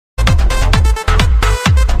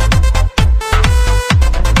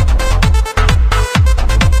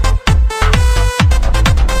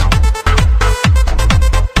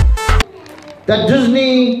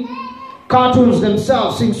cartoons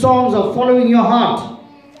themselves sing songs of following your heart.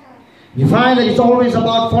 You find that it's always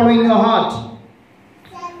about following your heart,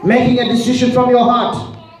 making a decision from your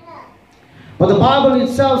heart. But the Bible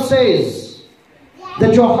itself says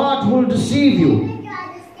that your heart will deceive you.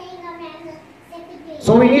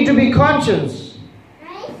 So we need to be conscious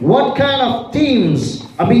what kind of themes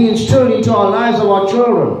are being instilled into our lives of our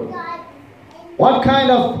children. What kind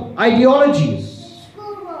of ideologies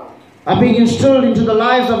are being instilled into the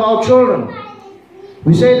lives of our children.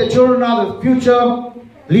 We say the children are the future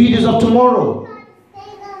leaders of tomorrow.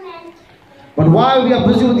 But while we are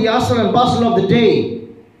busy with the hustle and bustle of the day,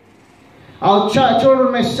 our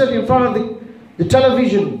children may sit in front of the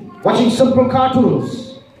television watching simple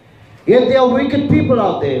cartoons. Yet there are wicked people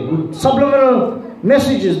out there with subliminal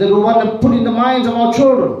messages that we want to put in the minds of our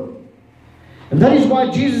children. And that is why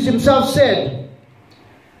Jesus himself said,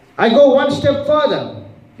 I go one step further.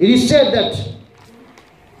 It is said that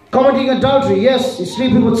committing adultery, yes, is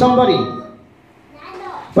sleeping with somebody.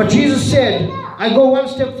 But Jesus said, I go one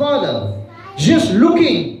step further. Just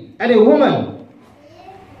looking at a woman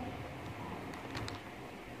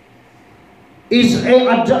is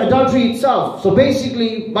adultery itself. So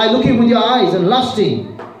basically, by looking with your eyes and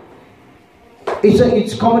lusting,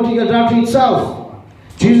 it's committing adultery itself.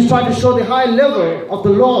 Jesus tried to show the high level of the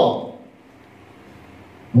law.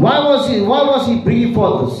 Why was he bringing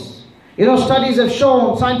forth this? You know, studies have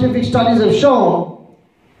shown, scientific studies have shown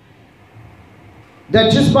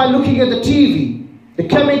that just by looking at the TV, the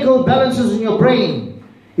chemical balances in your brain,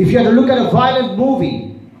 if you had to look at a violent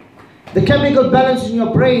movie, the chemical balance in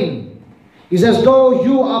your brain is as though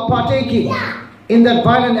you are partaking in that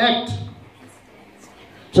violent act.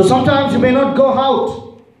 So sometimes you may not go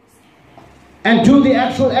out and do the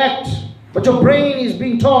actual act, but your brain is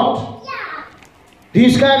being taught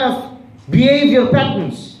these kind of behavior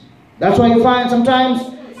patterns. That's why you find sometimes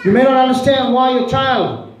you may not understand why your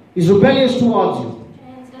child is rebellious towards you.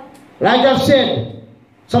 Like I've said,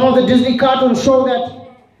 some of the Disney cartoons show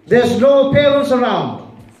that there's no parents around.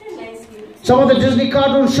 Some of the Disney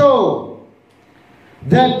cartoons show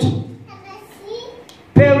that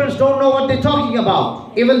parents don't know what they're talking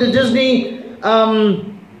about. Even the Disney,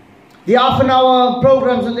 the half-an-hour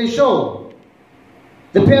programs that they show,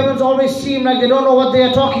 the parents always seem like they don't know what they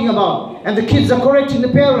are talking about. And the kids are correcting the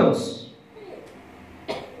parents.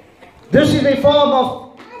 This is a form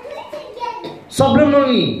of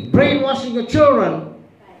subliminally brainwashing your children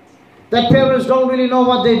that parents don't really know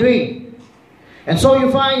what they're doing. And so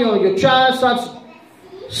you find your child starts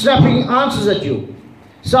snapping answers at you,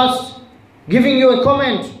 starts giving you a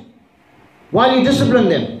comment while you discipline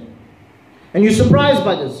them. And you're surprised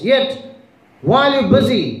by this. Yet, while you're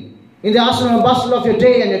busy in the hustle and bustle of your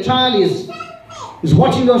day and your child is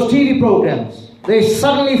watching those TV programs, they're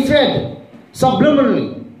suddenly fed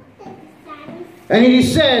subliminally. And it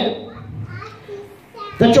is said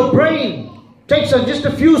that your brain takes just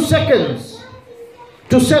a few seconds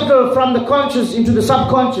to settle from the conscious into the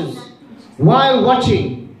subconscious while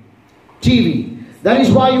watching TV. That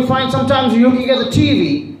is why you find sometimes you're looking at the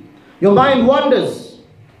TV, your mind wanders.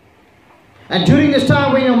 And during this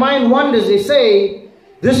time when your mind wanders, they say,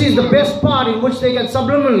 this is the best part in which they can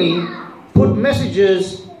subliminally put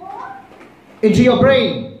messages into your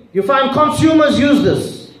brain. You find consumers use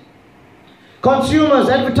this. Consumers,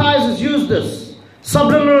 advertisers use this.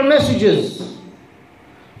 Subliminal messages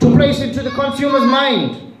to place into the consumer's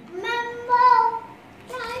mind.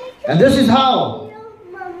 And this is how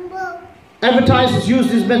advertisers use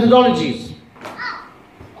these methodologies.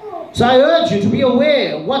 So I urge you to be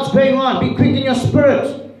aware of what's going on. Be quick in your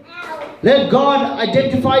spirit. Let God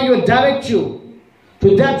identify you and direct you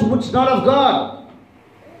to that which is not of God.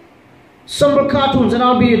 Simple cartoons, and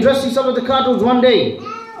I'll be addressing some of the cartoons one day.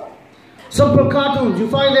 Simple cartoons, you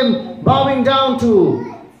find them bowing down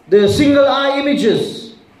to the single eye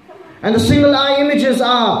images. And the single eye images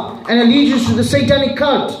are an allegiance to the satanic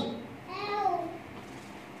cult.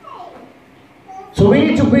 So we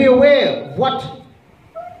need to be aware of what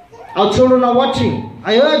our children are watching.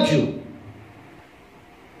 I urge you.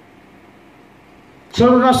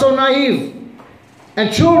 Children are so naive.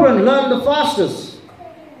 And children learn the fastest.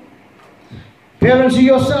 Parents, you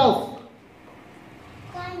yourself,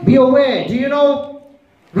 be aware. Do you know?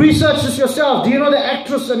 Research this yourself. Do you know the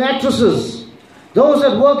actors and actresses, those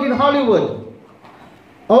that work in Hollywood,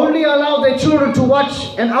 only allow their children to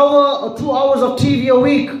watch an hour or 2 hours of TV a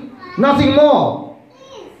week, nothing more.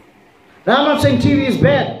 Now I'm not saying TV is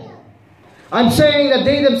bad. I'm saying that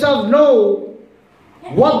they themselves know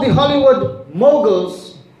what the Hollywood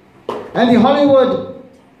moguls and the Hollywood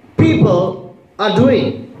people are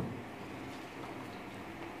doing.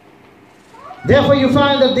 Therefore, you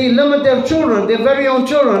find that they limit their children, their very own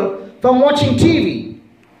children, from watching TV.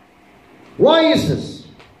 Why is this?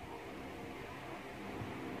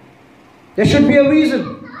 There should be a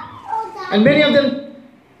reason. And many of them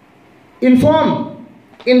inform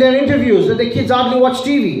in their interviews that the kids hardly watch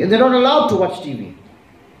TV and they're not allowed to watch TV.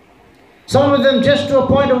 Some of them just to a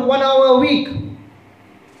point of 1 hour a week.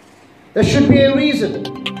 There should be a reason.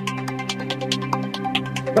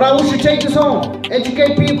 But I wish you take this home.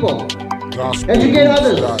 Educate people. Educate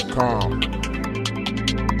others.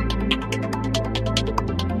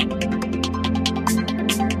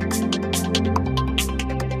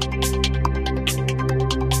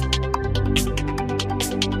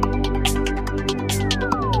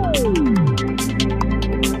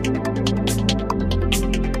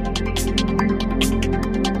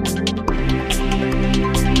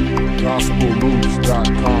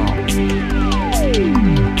 GospelRoots.com.